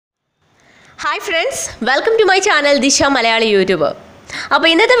Hi friends, welcome to my channel Disha Malayalam YouTube. അപ്പോൾ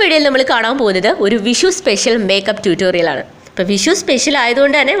ഇന്നത്തെ വീഡിയോയിൽ നമ്മൾ കാണാൻ പോകുന്നത് ഒരു വിഷു സ്പെഷ്യൽ മേക്കപ്പ് ട്യൂട്ടോറിയൽ ആണ്. അപ്പോൾ വിഷു സ്പെഷ്യൽ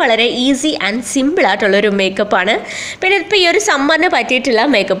ആയതുകൊണ്ട് തന്നെ വളരെ ഈസി ആൻഡ് സിമ്പിൾ ആയിട്ടുള്ള ഒരു മേക്കപ്പ് ആണ്. പിന്നെ ഇപ്പോൾ ഈ ഒരു സമ്മറിന് പറ്റിയിട്ടുള്ള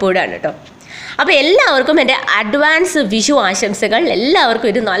മേക്കപ്പ് കൂടാണ് കേട്ടോ. അപ്പോൾ എല്ലാവർക്കും എൻ്റെ അഡ്വാൻസ് വിഷു ആശംസകൾ. എല്ലാവർക്കും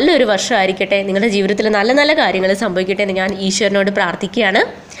ഇത് നല്ലൊരു വർഷമായിരിക്കട്ടെ, നിങ്ങളുടെ ജീവിതത്തിൽ നല്ല നല്ല കാര്യങ്ങൾ സംഭവിക്കട്ടെ എന്ന് ഞാൻ ഈശ്വരനോട് പ്രാർത്ഥിക്കുകയാണ്.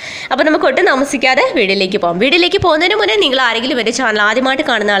 അപ്പോൾ നമുക്ക് ഒട്ടും താമസിക്കാതെ വീഡിയോയിലേക്ക് പോകാം. വീഡിയോയിലേക്ക് പോകുന്നതിന് മുന്നേ നിങ്ങൾ ആരെങ്കിലും എൻ്റെ ചാനൽ ആദ്യമായിട്ട്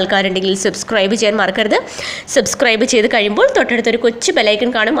കാണുന്ന ആൾക്കാരുണ്ടെങ്കിൽ സബ്സ്ക്രൈബ് ചെയ്യാൻ മറക്കരുത്. സബ്സ്ക്രൈബ് ചെയ്ത് കഴിയുമ്പോൾ തൊട്ടടുത്തൊരു കൊച്ചു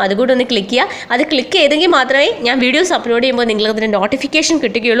ബെലൈക്കൺ കാണും, അതുകൂടെ ഒന്ന് ക്ലിക്ക് ചെയ്യുക. അത് ക്ലിക്ക് ചെയ്തെങ്കിൽ മാത്രമേ ഞാൻ വീഡിയോസ് അപ്ലോഡ് ചെയ്യുമ്പോൾ നിങ്ങൾക്കതിൻ്റെ നോട്ടിഫിക്കേഷൻ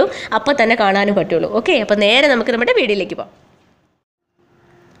കിട്ടുകയുള്ളൂ, അപ്പോൾ തന്നെ കാണാനും പറ്റുള്ളൂ. ഓക്കെ, അപ്പോൾ നേരെ നമുക്ക് നമ്മുടെ വീഡിയോയിലേക്ക് പോകാം.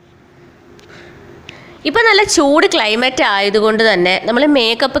 ഇപ്പോൾ നല്ല ചൂട് ക്ലൈമറ്റ് ആയതുകൊണ്ട് തന്നെ നമ്മൾ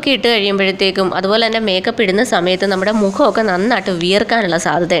മേക്കപ്പ് ഒക്കെ ഇട്ട് കഴിയുമ്പോഴത്തേക്കും അതുപോലെ തന്നെ മേക്കപ്പ് ഇടുന്ന സമയത്ത് നമ്മുടെ മുഖമൊക്കെ നന്നായിട്ട് വിയർക്കാനുള്ള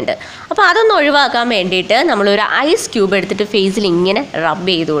സാധ്യതയുണ്ട്. അപ്പോൾ അതൊന്ന് ഒഴിവാക്കാൻ വേണ്ടിയിട്ട് നമ്മളൊരു ഐസ് ക്യൂബ് എടുത്തിട്ട് ഫേസിൽ ഇങ്ങനെ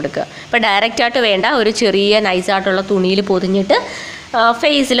റബ്ബ് ചെയ്ത് കൊടുക്കുക. ഇപ്പോൾ ഡയറക്റ്റായിട്ട് വേണ്ട, ഒരു ചെറിയ നൈസായിട്ടുള്ള തുണിയിൽ പൊതിഞ്ഞിട്ട്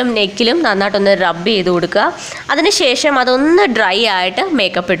ഫേസിലും നെക്കിലും നന്നായിട്ടൊന്ന് റബ്ബ് ചെയ്ത് കൊടുക്കുക. അതിനുശേഷം അതൊന്ന് ഡ്രൈ ആയിട്ട്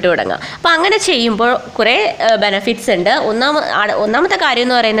മേക്കപ്പ് ഇട്ട് തുടങ്ങുക. അപ്പോൾ അങ്ങനെ ചെയ്യുമ്പോൾ കുറേ ബെനഫിറ്റ്സ് ഉണ്ട്. ഒന്നാമത്തെ കാര്യം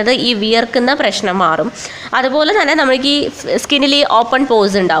എന്ന് പറയുന്നത് ഈ വിയർക്കുന്ന പ്രശ്നം മാറും. അതുപോലെ തന്നെ നമുക്ക് ഈ സ്കിന്നിൽ ഈ ഓപ്പൺ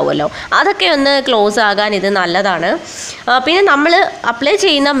പോസ് ഉണ്ടാവുമല്ലോ, അതൊക്കെ ഒന്ന് ക്ലോസ് ആകാൻ ഇത് നല്ലതാണ്. പിന്നെ നമ്മൾ അപ്ലൈ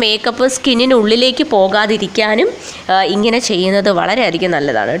ചെയ്യുന്ന മേക്കപ്പ് സ്കിന്നിനുള്ളിലേക്ക് പോകാതിരിക്കാനും ഇങ്ങനെ ചെയ്യുന്നത് വളരെയധികം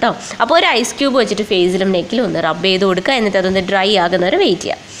നല്ലതാണ് കേട്ടോ. അപ്പോൾ ഒരു ഐസ് ക്യൂബ് വെച്ചിട്ട് ഫേസിലും നെക്കിലും ഒന്ന് റബ്ബ് ചെയ്ത് കൊടുക്കുക. എന്നിട്ട് അതൊന്ന് ഡ്രൈ ആകുന്നവരെ വെയിറ്റ്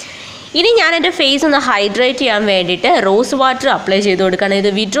ചെയ്യാം. ഇനി ഞാൻ എൻ്റെ ഫേസ് ഒന്ന് ഹൈഡ്രേറ്റ് ചെയ്യാൻ വേണ്ടിയിട്ട് റോസ് വാട്ടർ അപ്ലൈ ചെയ്ത് കൊടുക്കുകയാണ്. ഇത്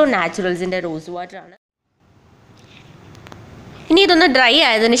വിഡ്രോ നാച്ചുറൽസിൻ്റെ റോസ് വാട്ടറാണ്. ഇനി ഇതൊന്ന് ഡ്രൈ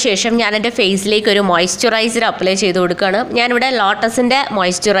ആയതിനു ശേഷം ഞാൻ എൻ്റെ ഫേസിലേക്ക് ഒരു മോയ്സ്ചറൈസർ അപ്ലൈ ചെയ്ത് കൊടുക്കുകയാണ്. ഞാനിവിടെ ലോട്ടസിൻ്റെ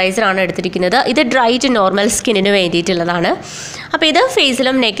മോയ്സ്ചറൈസറാണ് എടുത്തിരിക്കുന്നത്. ഇത് ഡ്രൈ ടു നോർമൽ സ്കിന്നിന് വേണ്ടിയിട്ടുള്ളതാണ്. അപ്പോൾ ഇത്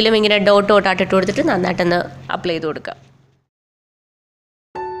ഫേസിലും നെക്കിലും ഇങ്ങനെ ഡോട്ടായിട്ട് ഇട്ട് കൊടുത്തിട്ട് നന്നായിട്ടൊന്ന് അപ്ലൈ ചെയ്ത് കൊടുക്കുക.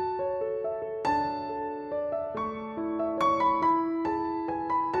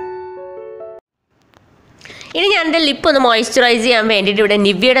 ഇനി ഞാൻ എൻ്റെ ലിപ്പ് ഒന്ന് മോയ്സ്ചറൈസ് ചെയ്യാൻ വേണ്ടിയിട്ട് ഇവിടെ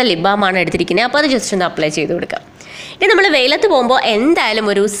നിവ്യയുടെ ലിപ് ബാമാണ് എടുത്തിരിക്കുന്നത്. അപ്പോൾ അത് ജസ്റ്റ് ഒന്ന് അപ്ലൈ ചെയ്ത് കൊടുക്കാം. ഇനി നമ്മൾ വെയിലത്ത് പോകുമ്പോൾ എന്തായാലും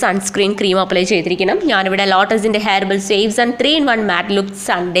ഒരു സൺസ്ക്രീൻ ക്രീം അപ്ലൈ ചെയ്തിരിക്കണം. ഞാനിവിടെ ലോട്ടസിൻ്റെ herbal saves and 3-in-1 mat look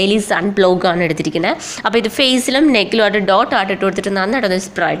daily sun blog ആണ് എടുത്തിരിക്കുന്നത്. അപ്പോൾ ഇത് ഫേസിലും നെക്കിലും ആയിട്ട് ഡോട്ടായിട്ട് ഇട്ട് കൊടുത്തിട്ട് നന്നായിട്ടൊന്ന്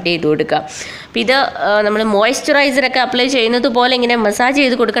സ്പ്രെഡ് ചെയ്ത് കൊടുക്കുക. അപ്പോൾ ഇത് നമ്മൾ മോയ്സ്ചറൈസറൊക്കെ അപ്ലൈ ചെയ്യുന്നത് പോലെ ഇങ്ങനെ മസാജ്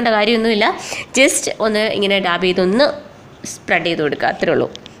ചെയ്ത് കൊടുക്കേണ്ട കാര്യമൊന്നുമില്ല. ജസ്റ്റ് ഒന്ന് ഇങ്ങനെ ഡാബ് ചെയ്തൊന്ന് സ്പ്രെഡ് ചെയ്ത് കൊടുക്കുക, അത്രേ ഉള്ളൂ.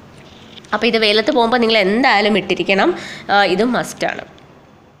 അപ്പോൾ ഇത് വെയിലത്ത് പോകുമ്പോൾ നിങ്ങൾ എന്തായാലും ഇട്ടിരിക്കണം, ഇതും മസ്റ്റാണ്.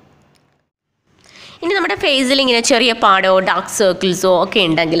 ഇനി നമ്മുടെ ഫേസിൽ ഇങ്ങനെ ചെറിയ പാടോ ഡാർക്ക് സർക്കിൾസോ ഒക്കെ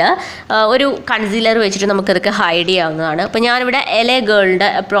ഉണ്ടെങ്കിൽ ഒരു കൺസീലർ വെച്ചിട്ട് നമുക്കതൊക്കെ ഹൈഡ് ചെയ്യാവുന്നതാണ്. അപ്പോൾ ഞാനിവിടെ LA ഗേളിൻ്റെ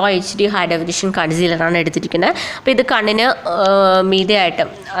pro HD high definition കൺസീലറാണ് എടുത്തിരിക്കുന്നത്. അപ്പോൾ ഇത് കണ്ണിന്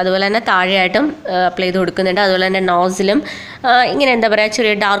മീതെയായിട്ടും അതുപോലെ തന്നെ താഴെയായിട്ടും അപ്ലൈ ചെയ്ത് കൊടുക്കുന്നുണ്ട്. അതുപോലെ തന്നെ നോസിലും ഇങ്ങനെ എന്താ പറയുക,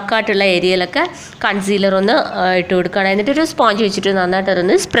 ചെറിയ ഡാർക്കായിട്ടുള്ള ഏരിയയിലൊക്കെ കൺസീലർ ഒന്ന് ഇട്ട് കൊടുക്കുകയാണ്. എന്നിട്ടൊരു സ്പോഞ്ച് വെച്ചിട്ട് നന്നായിട്ട്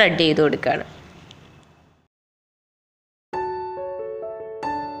അതൊന്ന് സ്പ്രെഡ് ചെയ്ത് കൊടുക്കുകയാണ്.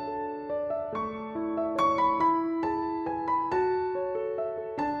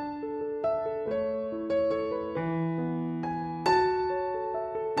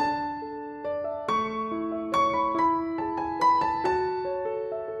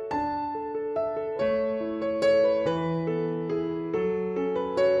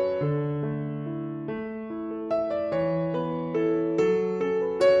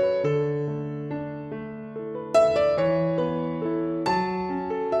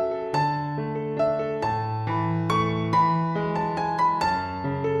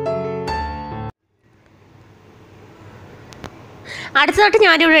 അടുത്തതായിട്ട്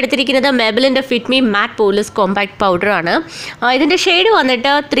ഞാനിവിടെ എടുത്തിരിക്കുന്നത് മെബലിൻ്റെ ഫിറ്റ് മീ മാറ്റ് പോളിഷ് കോമ്പാക്ട് പൗഡറാണ്. ഇതിൻ്റെ ഷെയ്ഡ്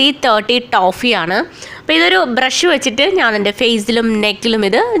വന്നിട്ട് 330 ടോഫിയാണ്. അപ്പോൾ ഇതൊരു ബ്രഷ് വെച്ചിട്ട് ഞാൻ എൻ്റെ ഫേസിലും നെക്കിലും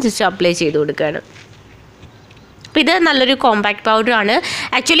ഇത് ജസ്റ്റ് അപ്ലൈ ചെയ്ത് കൊടുക്കുകയാണ്. അപ്പോൾ ഇത് നല്ലൊരു കോമ്പാക്ട് പൗഡറാണ്.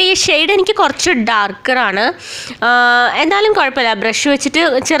 ആക്ച്വലി ഈ ഷെയ്ഡ് എനിക്ക് കുറച്ച് ഡാർക്കറാണ്, എന്തായാലും കുഴപ്പമില്ല. ബ്രഷ് വെച്ചിട്ട്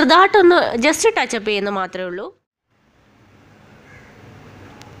ചെറുതായിട്ടൊന്ന് ജസ്റ്റ് ടച്ചപ്പ് ചെയ്യുന്നത് മാത്രമേ ഉള്ളൂ.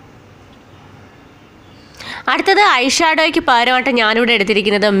 അടുത്തത് ഐ ഷാഡോയ്ക്ക് പകരമായിട്ട് ഞാനിവിടെ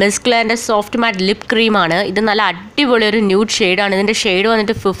എടുത്തിരിക്കുന്നത് മിസ് ക്ലെയറിൻ്റെ സോഫ്റ്റ് മാറ്റ് ലിപ് ക്രീമാണ്. ഇത് നല്ല അടിപൊളി ഒരു ന്യൂഡ് ഷെയ്ഡാണ്. ഇതിൻ്റെ ഷെയ്ഡ്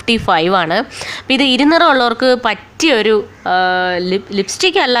വന്നിട്ട് 55 ആണ്. അപ്പോൾ ഇത് ഇരുനിറമുള്ളവർക്ക് പറ്റിയൊരു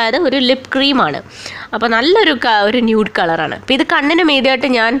ലിപ്സ്റ്റിക് അല്ലാതെ ഒരു ലിപ് ക്രീമാണ്. അപ്പോൾ നല്ലൊരു ന്യൂഡ് കളറാണ്. അപ്പോൾ ഇത് കണ്ണിന്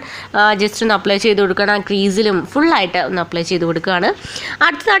മീതെയായിട്ട് ഞാൻ ജസ്റ്റ് ഒന്ന് അപ്ലൈ ചെയ്ത് കൊടുക്കണം. ക്രീസിലും ഫുള്ളായിട്ട് ഒന്ന് അപ്ലൈ ചെയ്ത് കൊടുക്കുകയാണ്.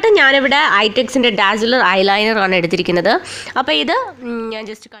 അടുത്തതായിട്ട് ഞാനിവിടെ ഐടെക്സിൻ്റെ ഡാസിലർ ഐലൈനറാണ് എടുത്തിരിക്കുന്നത്. അപ്പോൾ ഇത് ഞാൻ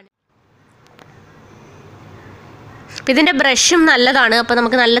ജസ്റ്റ് അപ്പോൾ ഇതിൻ്റെ ബ്രഷും നല്ലതാണ്. അപ്പോൾ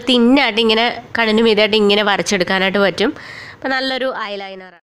നമുക്ക് നല്ല തിന്നായിട്ട് ഇങ്ങനെ കണ്ണിന് മീതായിട്ട് ഇങ്ങനെ വരച്ചെടുക്കാനായിട്ട് പറ്റും. അപ്പോൾ നല്ലൊരു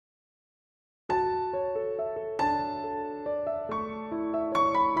ഐലൈനറാണ്.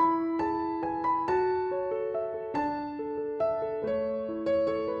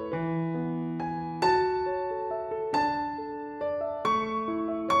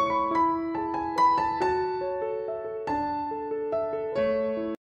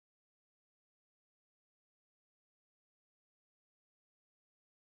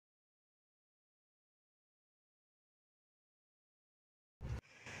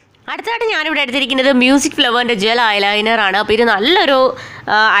 അടുത്തതായിട്ട് ഞാനിവിടെ എടുത്തിരിക്കുന്നത് മ്യൂസിക് ഫ്ലവറിൻ്റെ ജെൽ ഐലൈനറാണ്. അപ്പോൾ ഇത് നല്ലൊരു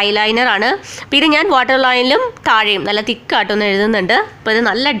ഐലൈനറാണ്. അപ്പോൾ ഇത് ഞാൻ വാട്ടർ ലൈനിലും താഴെയും നല്ല തിക്കായിട്ടൊന്ന് എഴുതുന്നുണ്ട്. അപ്പോൾ ഇത്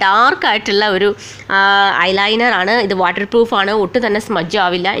നല്ല ഡാർക്കായിട്ടുള്ള ഒരു ഐലൈനറാണ്. ഇത് വാട്ടർ പ്രൂഫാണ്, ഒട്ടും തന്നെ സ്മജ്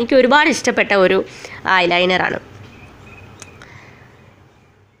ആവില്ല. എനിക്ക് ഒരുപാട് ഇഷ്ടപ്പെട്ട ഒരു ഐലൈനറാണ്.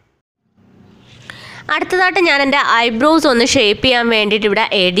 അടുത്തതായിട്ട് ഞാൻ എൻ്റെ ഐബ്രോസ് ഒന്ന് ഷേപ്പ് ചെയ്യാൻ വേണ്ടിയിട്ട് ഇവിടെ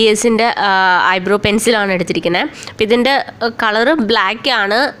ADSൻ്റെ ഐബ്രോ പെൻസിലാണ് എടുത്തിരിക്കുന്നത്. അപ്പോൾ ഇതിൻ്റെ കളറ് ബ്ലാക്ക്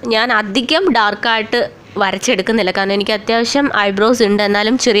ആണ്. ഞാൻ അധികം ഡാർക്കായിട്ട് വരച്ചെടുക്കുന്നില്ല, കാരണം എനിക്ക് അത്യാവശ്യം ഐബ്രോസ് ഉണ്ട്.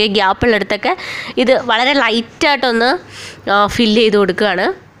 എന്നാലും ചെറിയ ഗ്യാപ്പുള്ളിടത്തൊക്കെ ഇത് വളരെ ലൈറ്റായിട്ടൊന്ന് ഫില്ല് ചെയ്ത് കൊടുക്കുകയാണ്.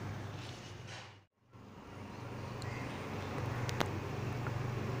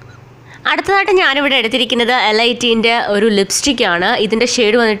 അടുത്തതായിട്ട് ഞാനിവിടെ എടുത്തിരിക്കുന്നത് LITൻ്റെ ഒരു ലിപ്സ്റ്റിക്കാണ്. ഇതിൻ്റെ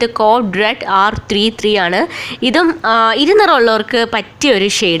ഷെയ്ഡ് വന്നിട്ട് കോഡ് റെഡ് R33 ആണ്. ഇതും ഇരുനിറമുള്ളവർക്ക് പറ്റിയ ഒരു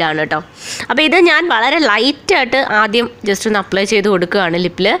ഷെയ്ഡാണ് കേട്ടോ. അപ്പോൾ ഇത് ഞാൻ വളരെ ലൈറ്റായിട്ട് ആദ്യം ജസ്റ്റ് ഒന്ന് അപ്ലൈ ചെയ്ത് കൊടുക്കുകയാണ്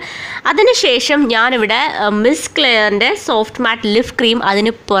ലിപ്പിൽ. അതിനുശേഷം ഞാനിവിടെ മിസ് ക്ലെയറിൻ്റെ സോഫ്റ്റ് മാറ്റ് ലിപ് ക്രീം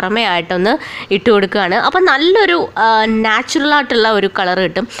അതിന് പുറമേ ആയിട്ടൊന്ന് ഇട്ട് കൊടുക്കുകയാണ്. അപ്പോൾ നല്ലൊരു നാച്ചുറലായിട്ടുള്ള ഒരു കളർ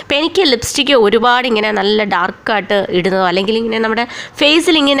കിട്ടും. അപ്പോൾ എനിക്ക് ലിപ്സ്റ്റിക്ക് ഒരുപാട് ഇങ്ങനെ നല്ല ഡാർക്കായിട്ട് ഇടുന്നതോ അല്ലെങ്കിൽ ഇങ്ങനെ നമ്മുടെ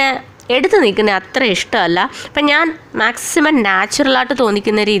ഫേസിൽ ഇങ്ങനെ എടുത്ത് നിൽക്കുന്നത് അത്ര ഇഷ്ടമല്ല. അപ്പം ഞാൻ മാക്സിമം നാച്ചുറലായിട്ട്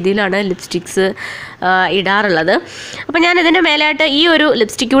തോന്നിക്കുന്ന രീതിയിലാണ് ലിപ്സ്റ്റിക്സ് ഇടാറുള്ളത്. അപ്പം ഞാൻ ഇതിൻ്റെ മേലായിട്ട് ഈ ഒരു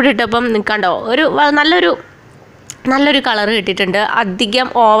ലിപ്സ്റ്റിക്ക് കൂടി ഇട്ടപ്പം നിൽക്കണ്ടോ ഒരു നല്ലൊരു കളർ കിട്ടിയിട്ടുണ്ട്. അധികം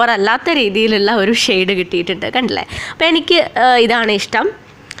ഓവർ അല്ലാത്ത രീതിയിലുള്ള ഒരു ഷെയ്ഡ് കിട്ടിയിട്ടുണ്ട്, കണ്ടില്ലേ? അപ്പോൾ എനിക്ക് ഇതാണ് ഇഷ്ടം.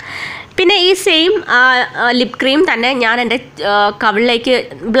 പിന്നെ ഈ സെയിം ലിപ് ക്രീം തന്നെ ഞാൻ എൻ്റെ കവിളിലേക്ക്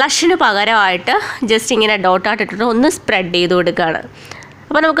ബ്ലഷിന് പകരമായിട്ട് ജസ്റ്റ് ഇങ്ങനെ ഡോട്ടായിട്ട് ഇട്ടിട്ട് ഒന്ന് സ്പ്രെഡ് ചെയ്ത് കൊടുക്കുകയാണ്.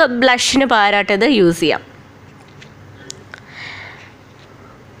 അപ്പോൾ നമുക്ക് ബ്ലഷിന് പകരമായിട്ട് ഇത് യൂസ് ചെയ്യാം.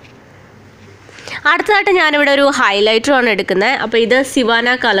 അടുത്തതായിട്ട് ഞാനിവിടെ ഒരു ഹൈലൈറ്ററാണ് എടുക്കുന്നത്. അപ്പോൾ ഇത്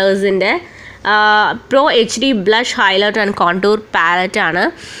Sivana കളേഴ്സിൻ്റെ pro HD blush highlighter and contour പാലറ്റാണ്.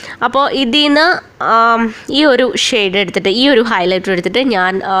 അപ്പോൾ ഇതിൽ നിന്ന് ഈ ഒരു ഷെയ്ഡ് എടുത്തിട്ട് ഈ ഒരു ഹൈലൈറ്റർ എടുത്തിട്ട്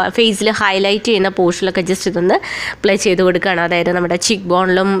ഞാൻ ഫേസിൽ ഹൈലൈറ്റ് ചെയ്യുന്ന പോർഷനിലൊക്കെ ജസ്റ്റ് ഇതൊന്ന് അപ്ലൈ ചെയ്ത് കൊടുക്കുകയാണ്. അതായത് നമ്മുടെ ചിക്ക്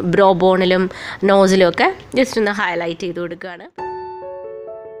ബോണിലും ബ്രോ ബോണിലും നോസിലും ഒക്കെ ജസ്റ്റ് ഒന്ന് ഹൈലൈറ്റ് ചെയ്ത് കൊടുക്കുകയാണ്.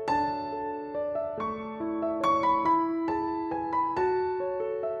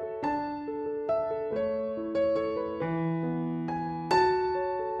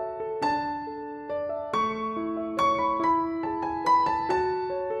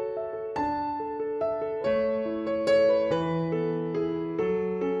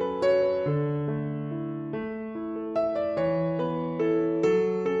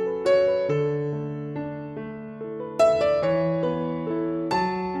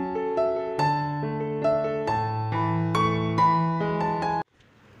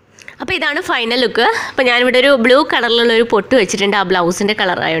 അപ്പോൾ ഇതാണ് ഫൈനൽ ലുക്ക്. അപ്പോൾ ഞാനിവിടെ ഒരു ബ്ലൂ കളറിലുള്ളൊരു പൊട്ട് വെച്ചിട്ടുണ്ട്, ആ ബ്ലൗസിൻ്റെ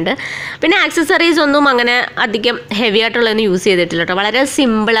കളറായതുകൊണ്ട്. പിന്നെ ആക്സസറീസ് ഒന്നും അങ്ങനെ അധികം ഹെവി ആയിട്ടുള്ളതൊന്നും യൂസ് ചെയ്തിട്ടില്ല കേട്ടോ. വളരെ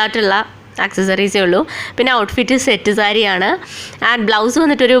സിമ്പിളായിട്ടുള്ള ആക്സസറീസേ ഉള്ളൂ. പിന്നെ ഔട്ട്ഫിറ്റ് സെറ്റ് സാരിയാണ്. And blouse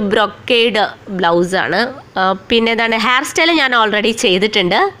വന്നിട്ടൊരു brocade ബ്ലൗസാണ്. പിന്നെ എന്താണ് ഹെയർ സ്റ്റൈൽ ഞാൻ ഓൾറെഡി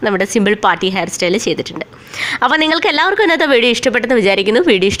ചെയ്തിട്ടുണ്ട്, നമ്മുടെ സിമ്പിൾ പാർട്ടി ഹെയർ സ്റ്റൈൽ ചെയ്തിട്ടുണ്ട്. അപ്പോൾ നിങ്ങൾക്ക് എല്ലാവർക്കും ഇന്നത്തെ വീഡിയോ ഇഷ്ടപ്പെട്ടെന്ന് വിചാരിക്കുന്നു.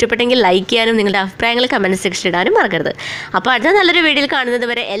 വീഡിയോ ഇഷ്ടപ്പെട്ടെങ്കിൽ ലൈക്ക് ചെയ്യാനും നിങ്ങളുടെ അഭിപ്രായങ്ങൾ കമൻറ്റ് സെക്ഷനിൽ ഇടാനും മറക്കരുത്. അപ്പോൾ അടുത്ത നല്ലൊരു വീഡിയോയിൽ കാണുന്നത്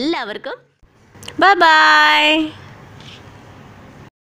വരെ എല്ലാവർക്കും ബൈ ബൈ.